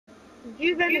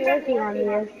You've been working on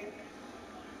this.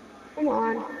 Come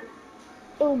on.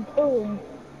 Boom, boom.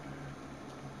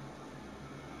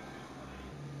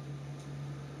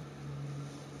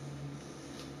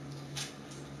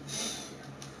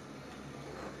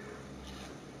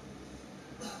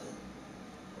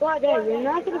 God, hey, you're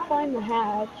not gonna find the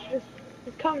hatch. Just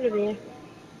come to me.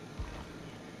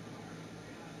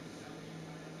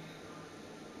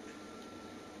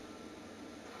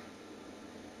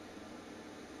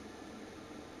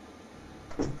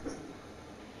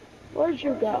 Where'd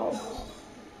you go?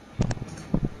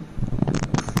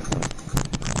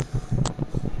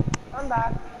 I'm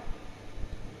back.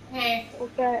 Hey,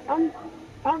 Okay,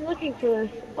 I'm looking for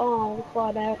this. Oh,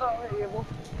 Claudette. Oh, hey, Abel.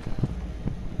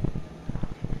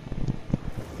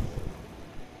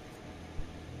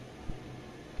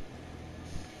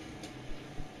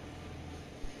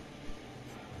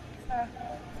 Uh,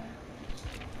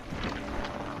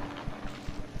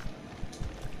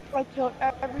 I killed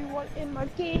everyone in my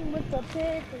team with the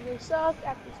pick, and they suck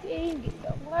at this game. Get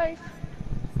the life.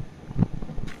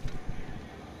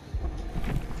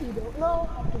 If you don't know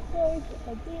how to play, just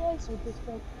like this, so just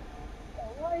go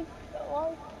the life, the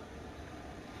life.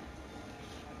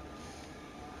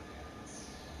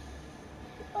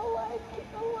 Get the life,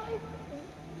 get the life.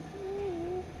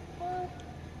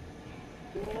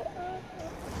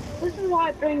 This is why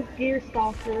it brings Gear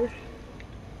Stalkers.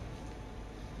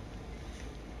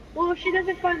 Well, if she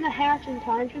doesn't find the hatch in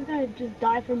time, she's gonna just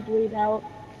die from bleed out.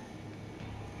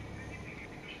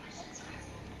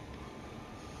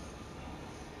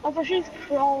 Also, she's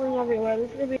crawling everywhere.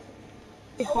 This is gonna be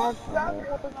Oh, hard for that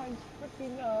her. one I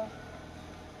freaking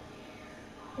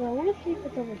Yeah, I wanna see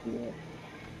what's over here.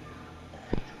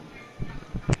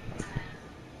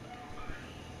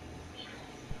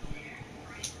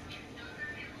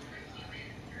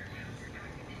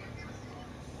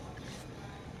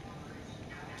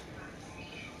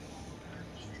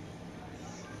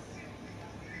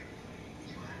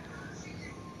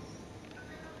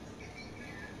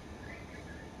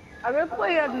 I'm gonna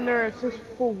play as nurse just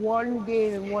for one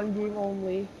game and one game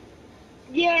only.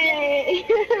 Yay!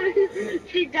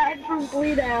 She died from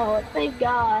bleed out. Thank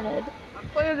God. I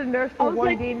play as a nurse I for was one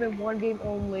like, game and one game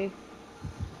only.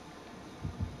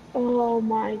 oh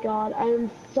my God,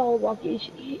 I'm so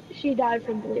lucky. She died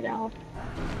from bleed out.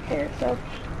 Okay, so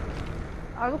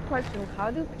I have a question.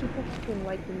 How do people fucking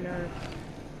like the nurse?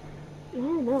 I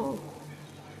don't know.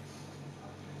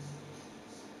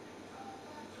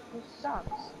 It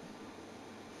sucks.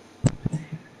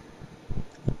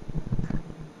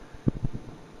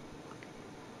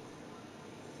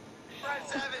 Red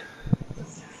 7!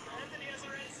 Anthony has a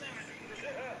red 7.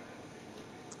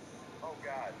 Oh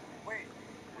god. Wait.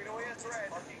 We know he has red.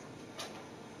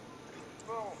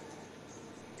 Boom.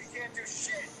 He can't do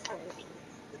shit!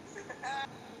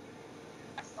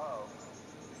 Uh-oh.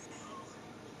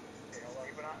 Okay,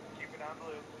 hold on. Keep it on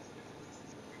blue.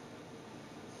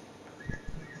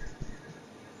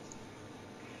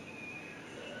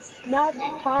 Now it's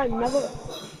time. Never.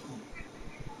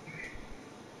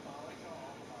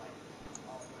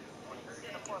 You're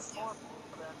getting a +4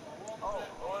 then. Oh,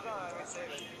 hold on. Let me save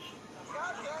it.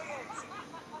 God dang it!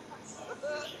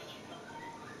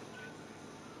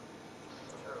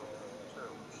 True.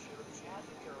 True. Should have changed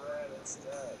it to red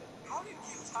instead. How do you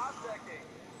keep top decking?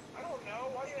 I don't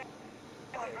know. Why do you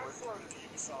like I'm for the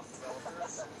Ubisoft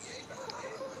developers?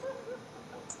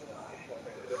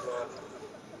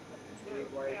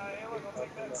 Yeah, I am. I'll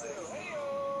take that too.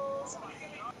 Hey-o!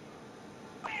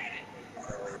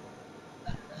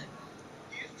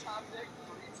 He's top deck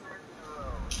 3 turns in a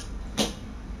row.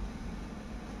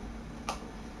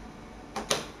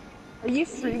 Are you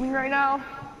streaming right now?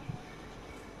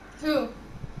 who?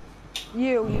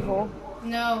 You, Evil.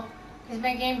 No, because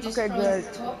my game just Okay, froze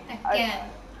good. I, again.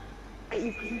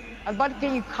 I'm about to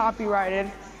get you copyrighted.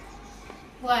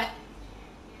 What?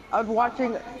 I was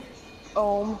watching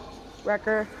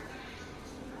Wrecker.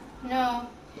 No,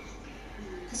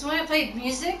 because when I played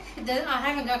music, I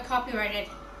haven't got copyrighted.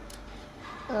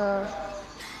 Uh,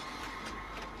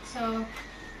 So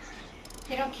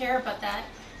they don't care about that.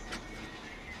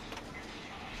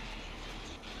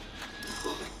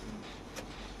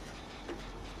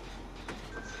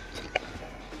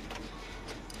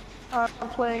 I'm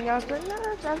playing as a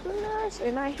nurse,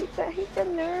 and I hate the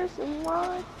nurse, and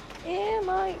why am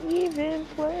I even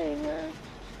playing her?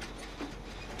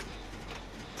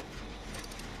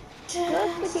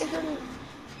 Just to get her.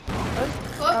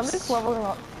 I'm just Oops. leveling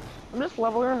up. I'm just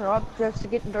leveling her up just to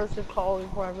get nurses calling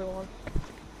for everyone.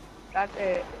 That's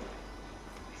it.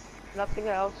 Nothing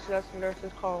else, just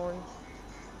nurses calling.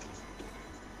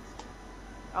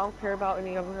 I don't care about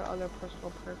any of her other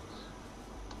personal perks.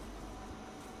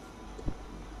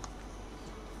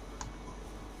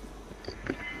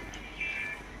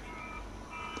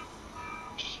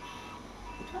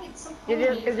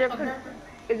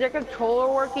 Is your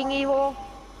controller working, Evil?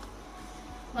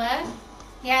 What?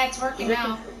 Yeah, it's working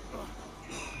now.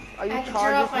 Are you I had to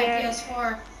turn off my charging it?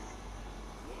 PS4.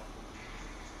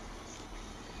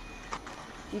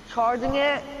 You charging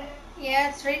it? Yeah,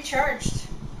 it's recharged.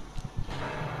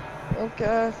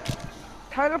 Okay.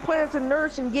 Trying to play as a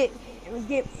nurse and get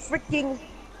freaking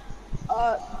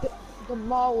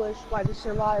demolished by the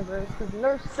survivors because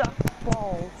nurse sucks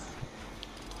balls.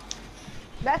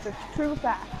 That's a true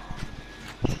fact.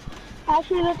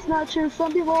 Actually, that's not true.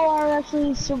 Some people are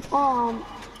actually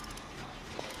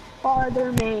are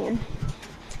their main.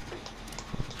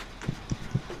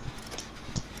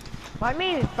 My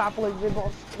main is properly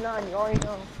dribbles. None, you already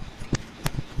know.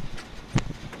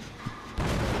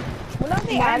 We're not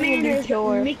the My adding a main new is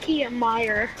killer. Mickey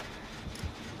Meyer.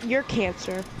 You're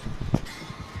cancer.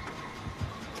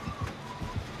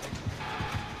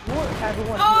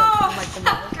 Everyone Oh, Michael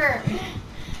Myers.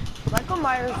 fucker! Michael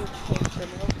Myers is cancer,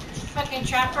 man. Fucking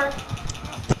trapper.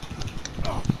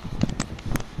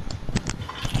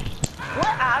 What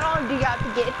add-on do you have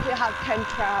to get to have 10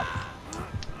 traps?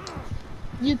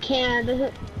 You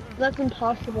can. That's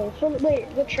impossible. So,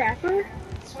 wait, the trapper?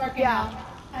 It's working Yeah.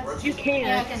 now. You can.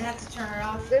 Yeah, because I have to turn it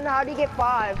off. Then how do you get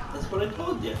 5? That's what I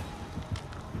told you.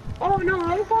 Oh no,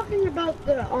 I was talking about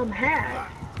the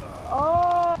hack.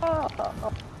 Oh.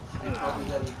 I told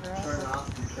you that you turn it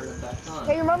off and turn it back on.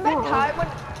 Hey, remember that time when,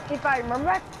 if I remember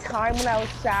that time when I was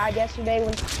sad yesterday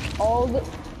when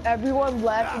everyone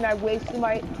left and I wasted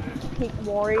my Pink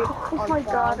Mori Oh my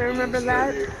god, I remember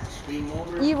that. Stream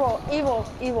over.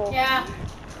 Evil. Yeah.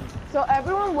 So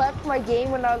everyone left my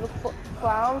game when I was a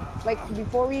clown, like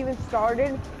before we even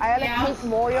started. I had Yeah. a Pink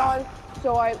Mori on,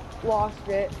 so I lost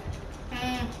it.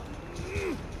 Mm.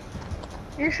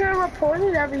 You should have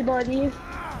reported everybody.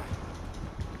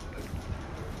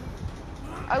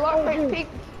 I lost Oh, my dude. pink.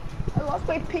 I lost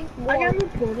my Pink I Mori. got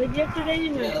reported yesterday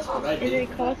and, Yeah, that's what I did. it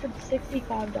costed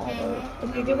 $65.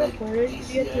 If you get reported,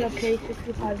 you have to pay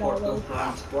 $65.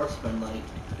 Sportsman, like,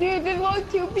 Dude, there's only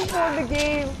 2 people in the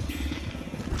game.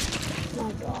 Oh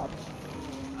my god.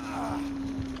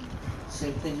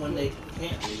 same thing when they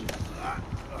can't leave.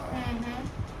 Mm-hmm.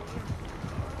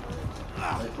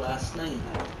 Like last night.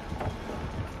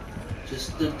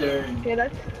 Just stood there and Okay,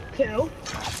 that's 2.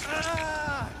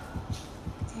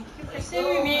 Thank you for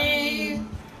saving me.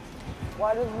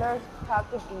 Why does Nurse have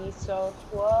to be so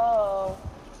slow?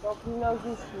 Don't you know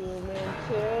he's human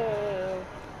too?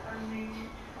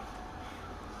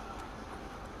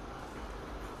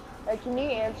 Hey, can you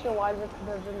answer why does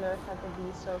the nurse have to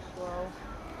be so slow?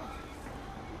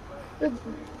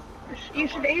 You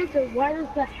should answer, why does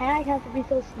the hag have to be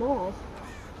so small?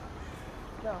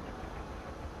 No.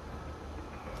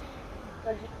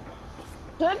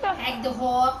 Should the Egg the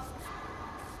whore.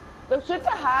 should the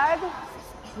hag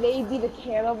maybe the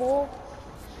cannibal?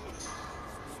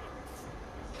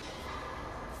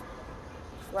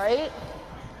 Right?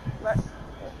 Right.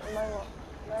 Am I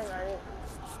right?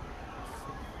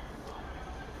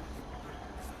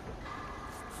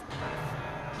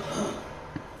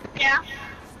 Yeah.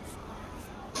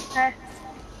 Okay.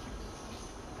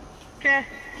 Okay.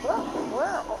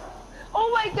 Where? Oh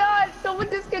my god! Someone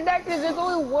disconnected. There's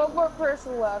only one more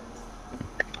person left.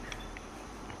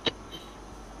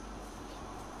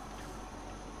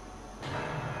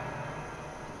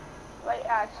 Am I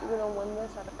actually gonna win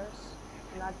this at first?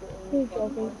 I'm not doing Who's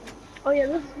joking? Oh yeah,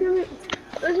 this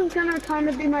is gonna kind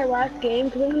of be my last game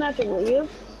because I'm gonna have to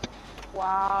leave.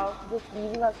 Wow, just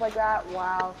leaving us like that?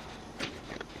 Wow.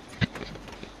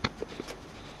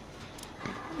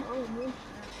 Come on, man.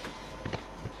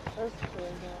 There's two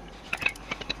in here.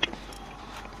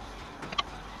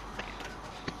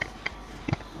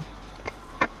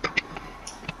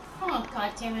 Oh,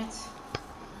 god damn it.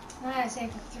 I gotta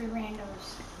save for 3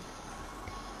 randos.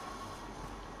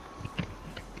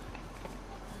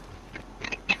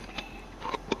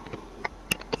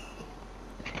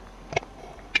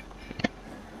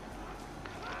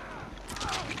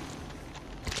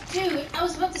 Dude, I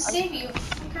was about to save you,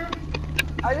 fucker.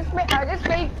 I just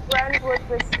made friends with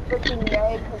this freaking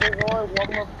Meg because there's only one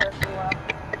more person left.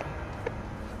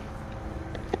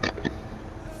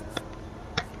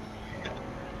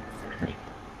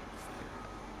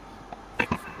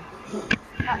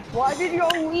 Why did you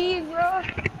all leave, bro?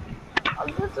 I'm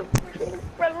just a freaking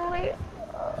friendly.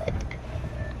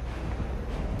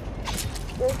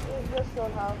 This is the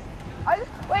stone house. I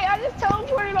just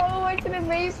teleported all the way to the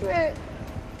basement.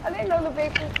 I didn't know the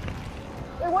vapor.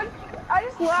 Wait, what? I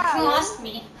just You laughed. lost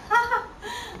me.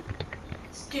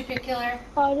 Stupid killer.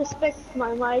 I just fixed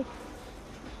my mic.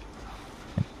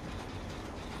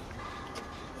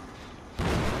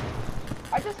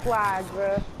 I just lagged,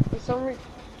 bro. For some reason.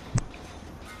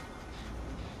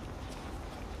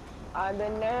 I'm the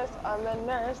nurse, the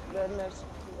nurse,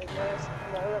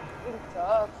 never been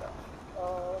tough.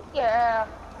 Oh, yeah.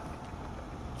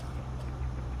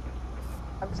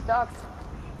 I'm stuck.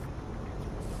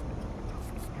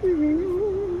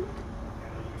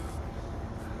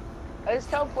 I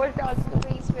just teleported down to the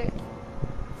basement.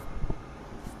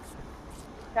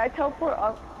 Can I teleport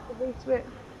up to the basement?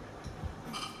 I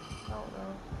don't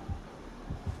know.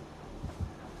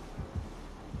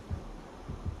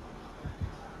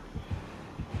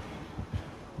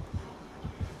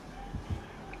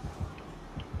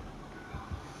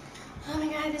 Oh my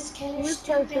god, this kid is This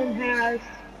person stupid. has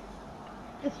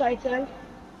decisive.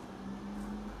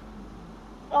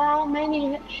 Oh,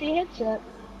 maybe she hits it.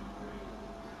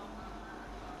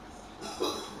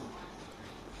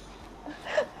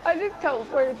 I just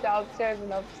teleported downstairs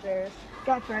and upstairs.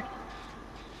 Got her.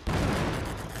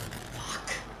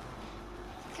 Fuck.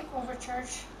 Get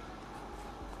overcharged.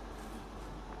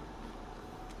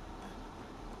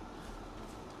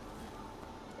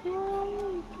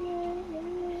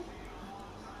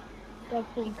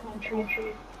 Definitely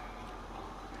country.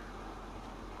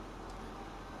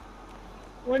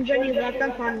 One journey left,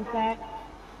 I'm fine with that.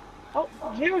 Oh,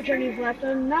 0 journeys left,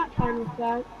 I'm not fine with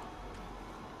that.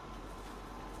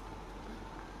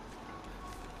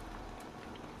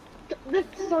 This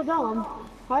is so dumb.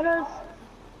 Why does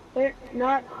it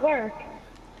not work?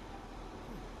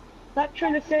 Stop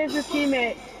trying to save your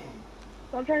teammate.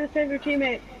 Stop trying to save your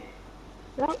teammate.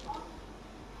 Nope.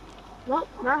 Nope,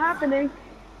 not happening.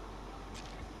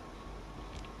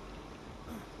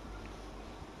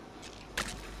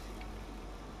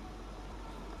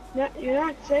 No, you're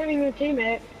not saving your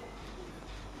teammate.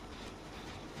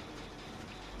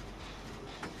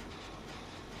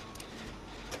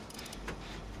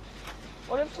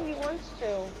 What if he wants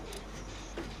to?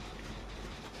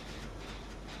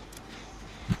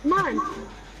 Come on.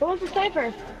 Go for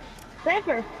safer.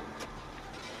 Safer.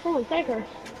 Come on, safer.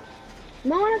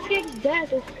 No one escapes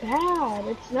death. It's bad.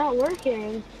 It's not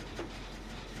working.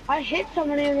 I hit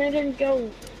somebody and they didn't go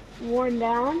worn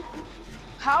down.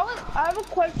 I have a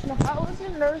question. How is the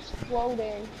nurse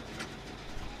floating?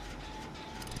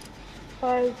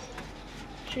 Because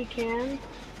she can.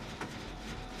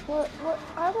 What,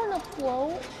 I wanna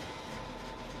float.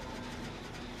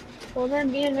 Well,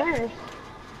 then be a nurse.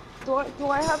 Do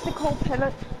I have to call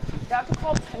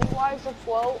Pennywise to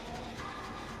float?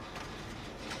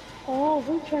 Oh,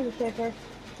 who's trying to save her?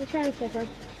 Who's trying to save her?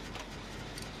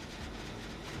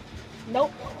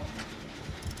 Nope.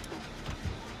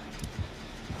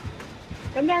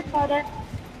 Come back, Father.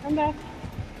 Come back.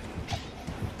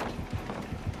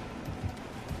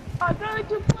 I'm going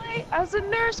to play as a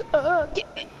nurse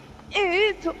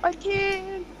again, so I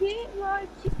can get my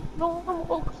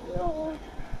normal clothes.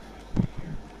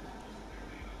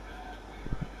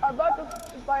 I'm about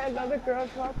to buy another girl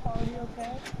to our party,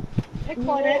 okay? Pick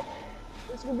on it.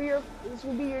 This will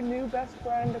be your new best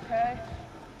friend, okay?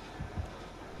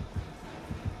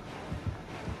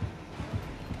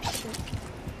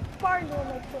 Fine, no,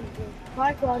 my friend.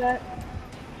 I got it.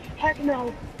 Heck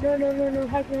no. No, no, no, no.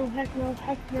 Heck no, heck no,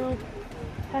 heck no.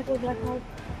 Heck no, heck no.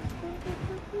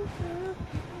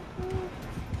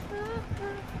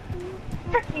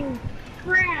 Freaking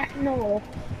crap, no.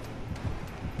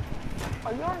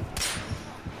 Are you on?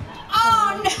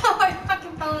 Oh no, I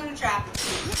fucking fell in the trap.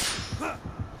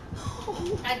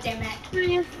 God damn it.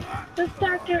 Please, this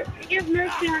doctor, give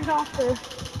Mercy and doctor.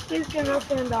 Please give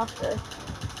Mercy and doctor.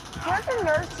 Can't the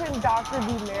nurse and doctor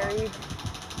be married?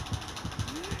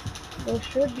 They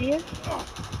should be. Oh.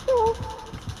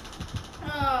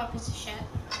 Oh, piece of shit.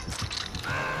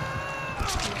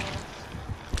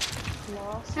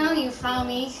 Lost. No, you found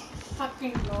me.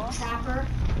 Fucking trapper.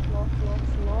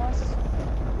 Lost.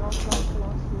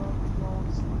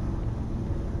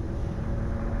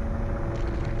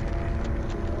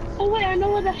 Oh wait, I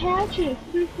know where the hatch is.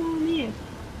 Please follow me.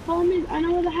 Follow me. I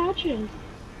know where the hatch is.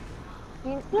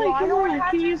 Wait, come on.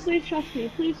 Can you please trust me?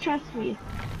 Please trust me.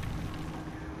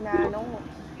 Nah, no one.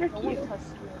 Frick No one you.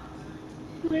 touched me.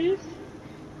 Please?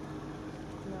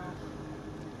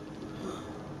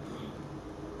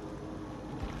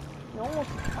 No one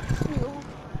can touch you.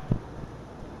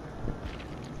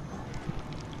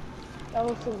 That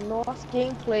was some Norse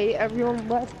gameplay. Everyone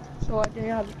left, so I did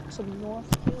have some Norse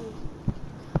kills.